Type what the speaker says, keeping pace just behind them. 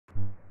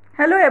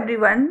Hello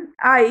everyone,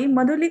 I,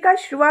 Madhulika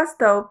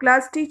Srivastav,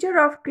 class teacher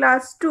of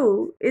class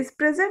 2, is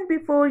present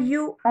before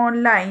you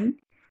online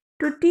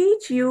to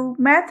teach you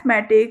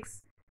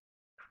mathematics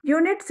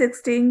unit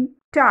 16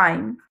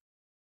 time.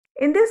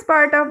 In this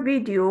part of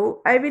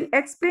video, I will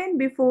explain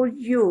before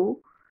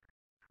you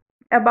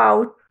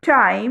about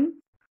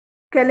time,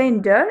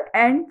 calendar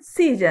and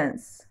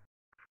seasons.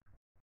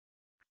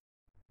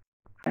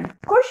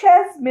 Kush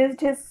has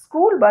missed his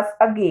school bus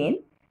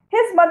again.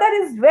 His mother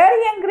is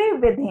very angry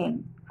with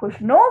him. Kush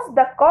knows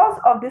the cause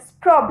of this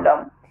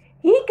problem.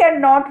 He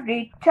cannot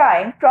read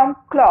time from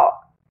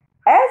clock.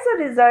 As a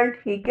result,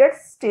 he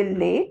gets still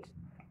late.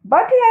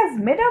 But he has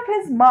made up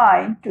his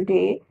mind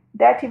today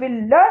that he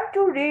will learn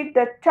to read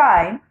the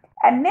time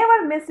and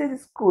never miss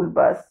his school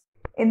bus.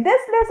 In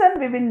this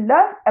lesson, we will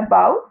learn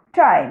about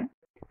time.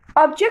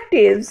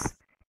 Objectives: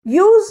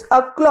 use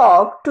a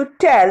clock to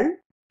tell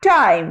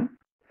time.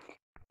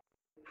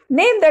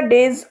 Name the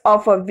days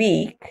of a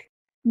week,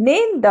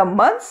 name the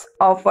months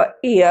of a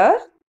year,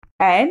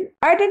 and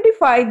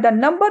identify the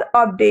number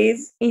of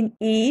days in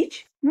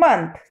each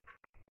month.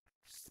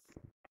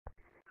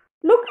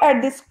 Look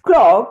at this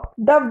clock.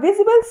 The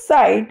visible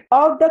side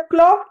of the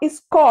clock is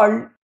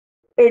called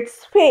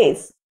its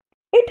face.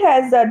 It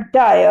has a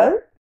dial.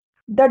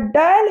 The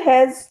dial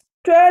has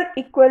 12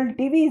 equal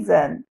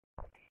divisions.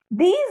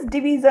 These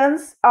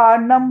divisions are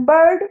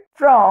numbered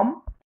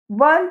from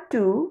 1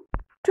 to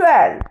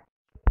 12.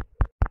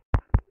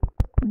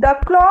 The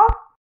clock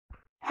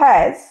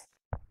has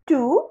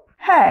two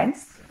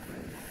hands.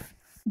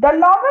 The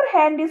longer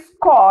hand is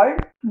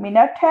called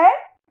minute hand.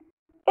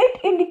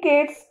 It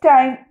indicates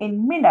time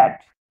in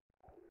minutes.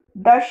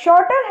 The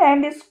shorter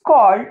hand is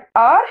called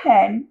hour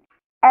hand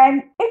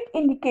and it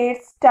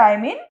indicates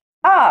time in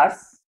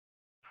hours.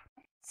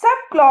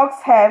 Some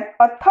clocks have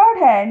a third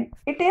hand.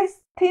 It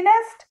is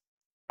thinnest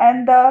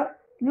and the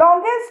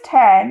longest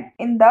hand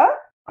in the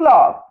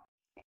clock.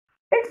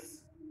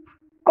 It's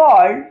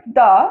called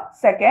the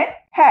second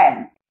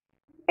hand.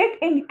 It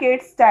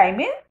indicates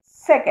time in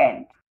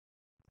seconds.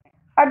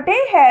 A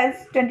day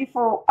has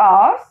 24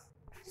 hours,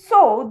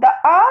 so the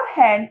hour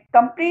hand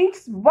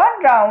completes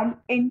one round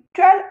in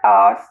 12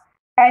 hours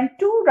and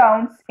two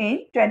rounds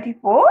in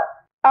 24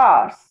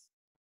 hours.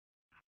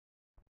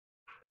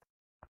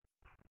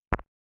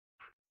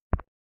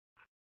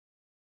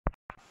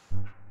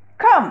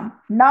 Come,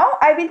 now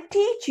I will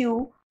teach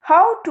you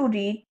how to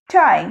read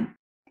time.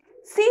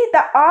 See,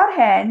 the hour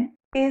hand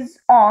is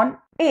on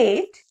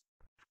 8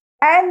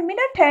 and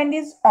minute hand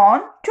is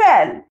on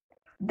 12.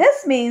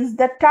 This means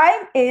the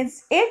time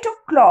is 8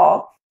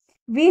 o'clock.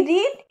 We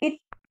read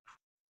it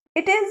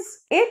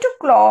is 8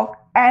 o'clock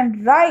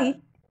and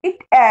write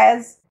it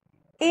as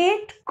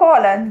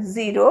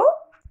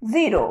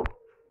 8:00.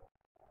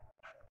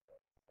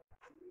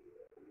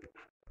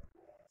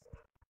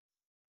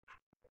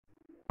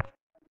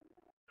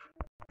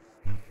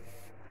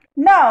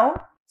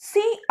 Now,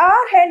 see,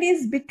 hour hand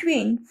is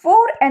between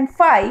 4 and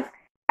 5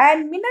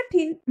 and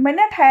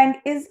minute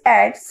hand is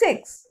at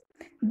 6.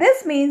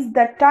 This means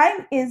the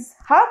time is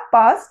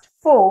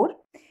 4:30.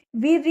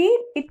 We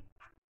read it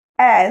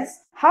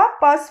as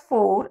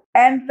 4:30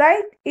 and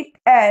write it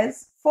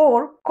as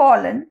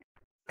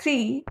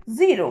 4:30.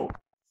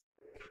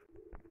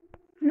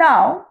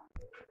 Now,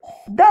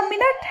 the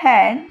minute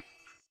hand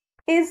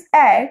is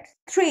at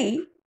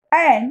 3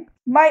 and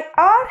my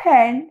hour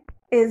hand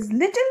is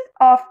little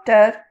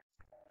after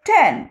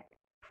 10.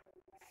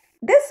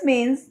 This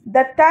means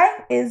the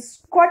time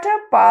is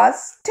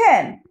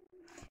 10:15.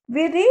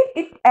 We read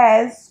it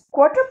as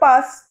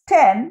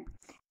 10:15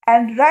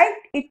 and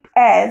write it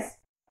as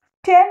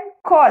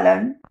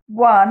 10:15.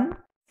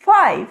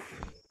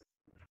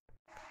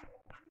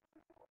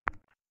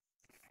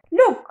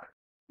 Look,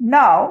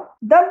 now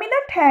the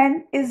minute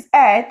hand is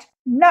at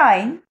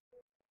 9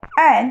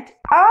 and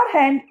our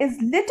hand is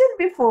little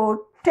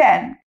before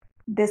 10.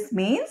 This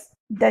means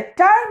the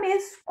time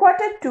is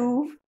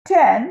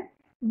 10:15.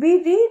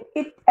 We read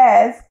it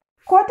as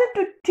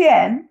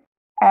 10:10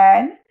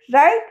 and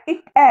write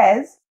it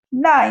as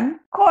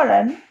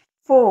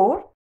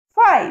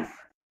 9:45.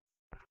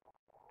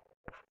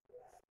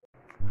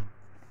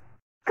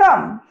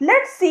 Come,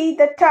 let's see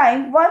the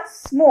time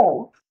once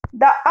more.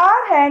 The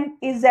hour hand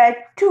is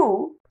at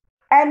 2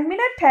 and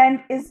minute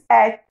hand is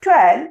at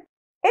 12.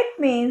 It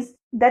means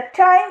the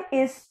time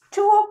is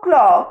 2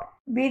 o'clock.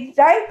 We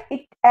write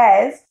it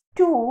as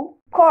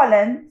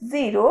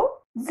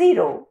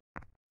 2:00.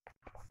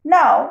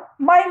 Now,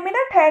 my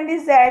minute hand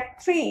is at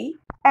 3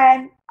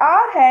 and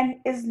hour hand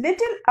is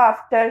little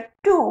after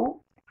 2.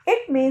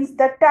 It means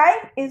the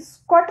time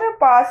is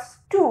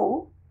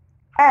 2:15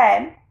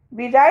 and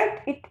we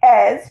write it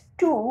as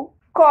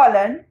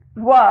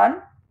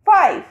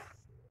 2:15.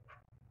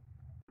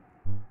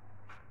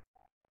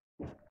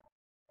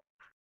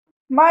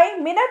 My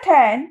minute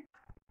hand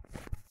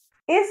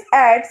is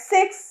at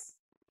 6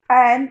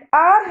 and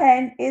hour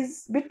hand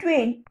is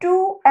between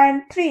 2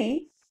 and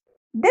 3.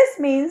 This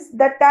means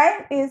the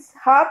time is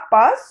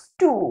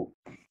 2:30.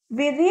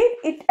 We read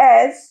it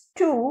as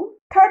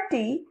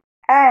 2:30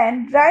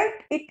 and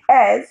write it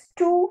as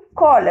 2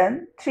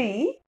 colon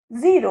 3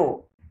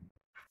 0.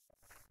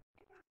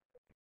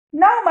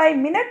 Now my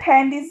minute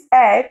hand is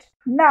at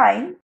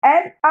 9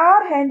 and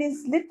hour hand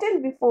is little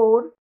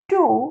before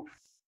 2.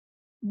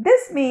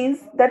 This means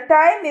the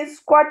time is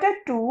quarter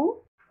to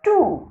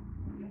 2.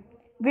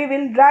 We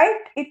will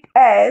write it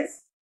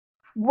as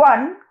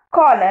 1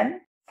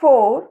 colon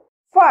 4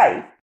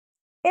 5.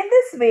 In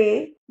this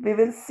way, we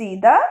will see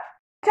the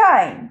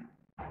time.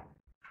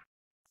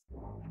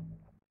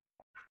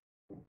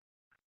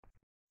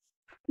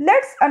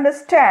 Let's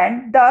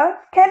understand the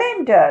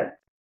calendar.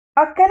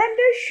 A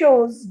calendar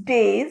shows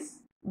days,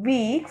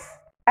 weeks,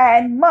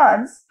 and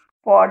months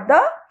for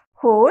the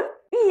whole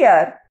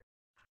year.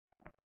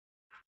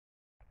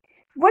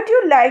 Would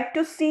you like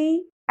to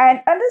see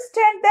and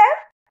understand them?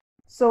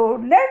 So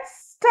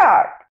let's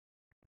start.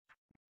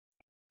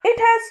 It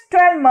has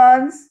 12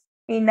 months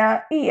in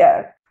a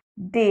year.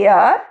 They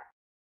are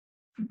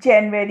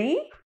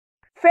January,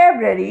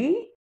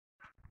 February,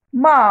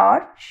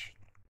 March,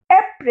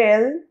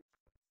 April,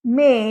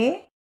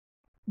 May,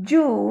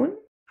 June,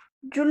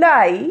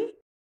 July,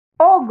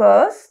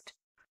 August,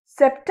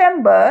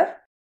 September,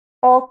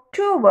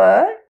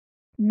 October,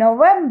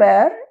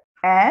 November,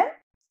 and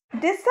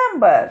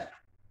December.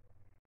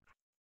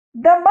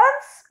 The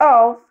months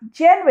of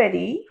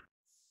January,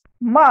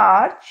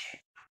 March,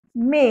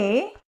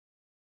 May,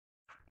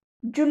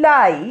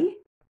 July,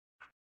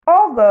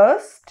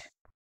 August,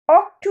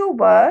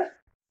 October,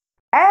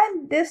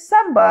 and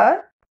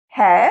December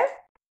have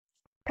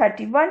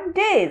 31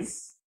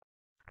 days.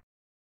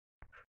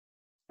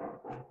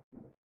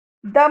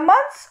 The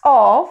months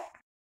of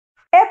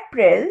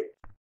April,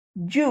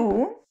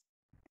 June,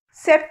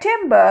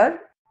 September,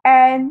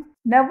 and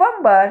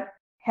November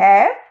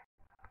have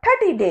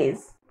 30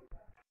 days.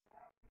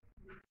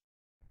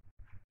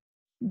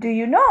 Do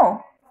you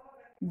know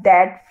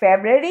that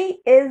February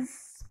is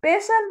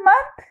special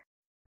month?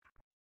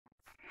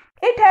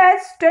 It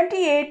has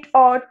 28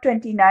 or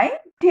 29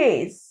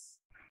 days.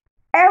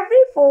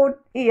 Every 4th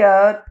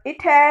year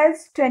it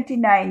has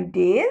 29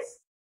 days.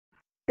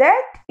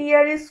 That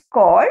year is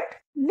called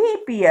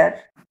leap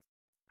year.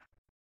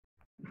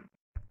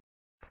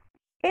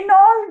 In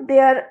all,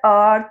 there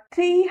are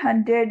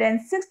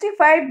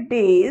 365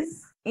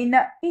 days in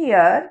a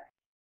year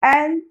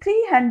and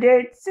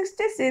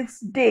 366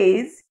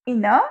 days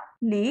in a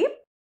leap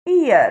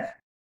year.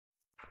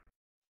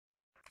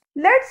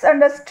 Let's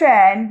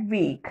understand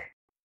week.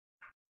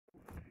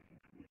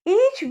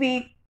 Each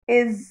week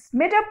is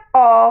made up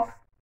of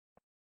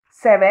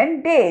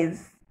 7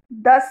 days.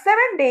 The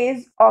 7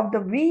 days of the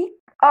week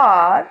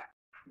are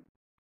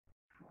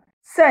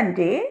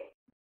Sunday,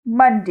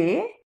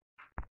 Monday,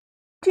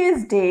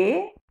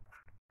 Tuesday,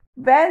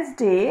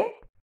 Wednesday,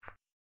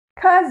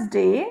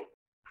 Thursday,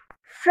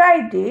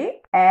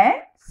 Friday, and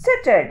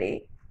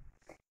Saturday.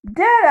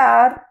 There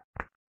are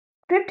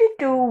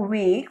 52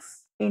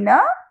 weeks in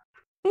a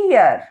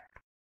year.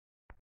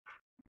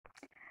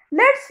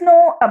 Let's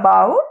know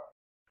about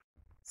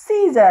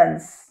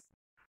seasons.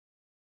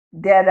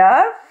 There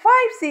are 5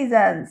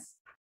 seasons.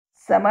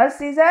 Summer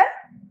season,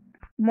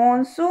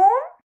 monsoon,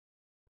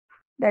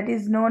 that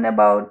is known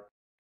about,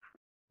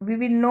 we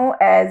will know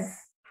as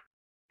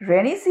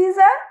rainy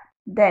season,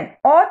 then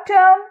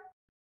autumn,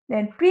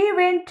 then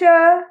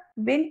pre-winter,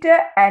 winter,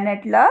 and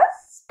at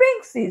last spring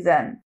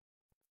season.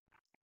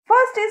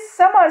 First is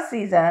summer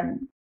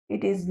season.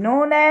 It is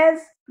known as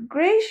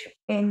Grish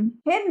in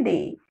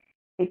Hindi.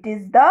 It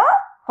is the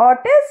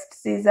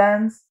hottest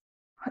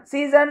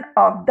season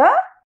of the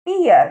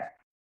year.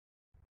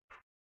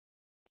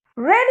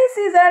 Rainy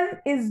season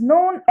is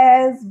known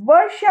as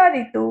Varsha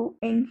Ritu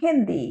in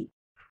Hindi.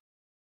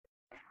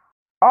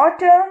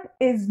 Autumn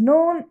is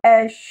known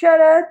as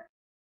Sharad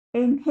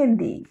in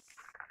Hindi.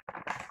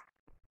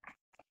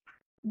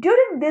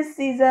 During these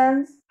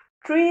seasons,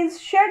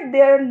 trees shed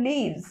their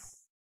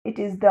leaves. It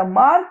is the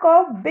mark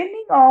of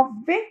beginning of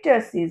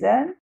winter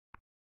season,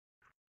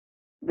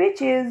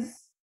 which is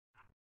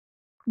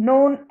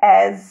known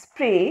as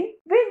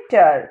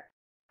pre-winter.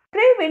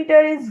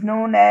 Pre-winter is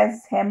known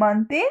as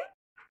Hemant in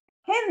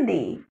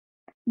Hindi.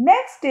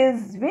 Next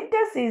is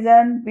winter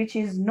season, which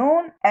is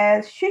known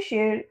as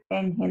Shishir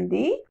in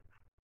Hindi.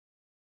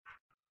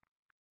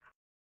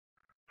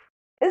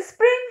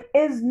 Spring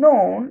is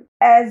known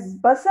as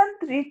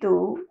Basant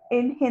Ritu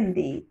in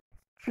Hindi.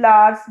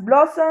 Flowers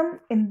blossom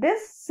in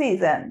this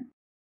season.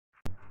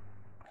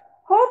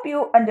 Hope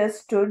you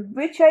understood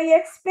which I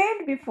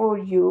explained before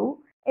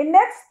you. In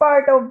next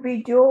part of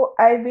video,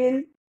 I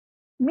will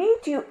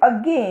meet you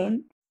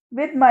again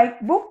with my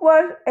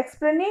bookwork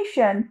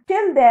explanation.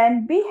 Till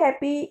then, be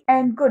happy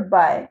and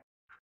goodbye.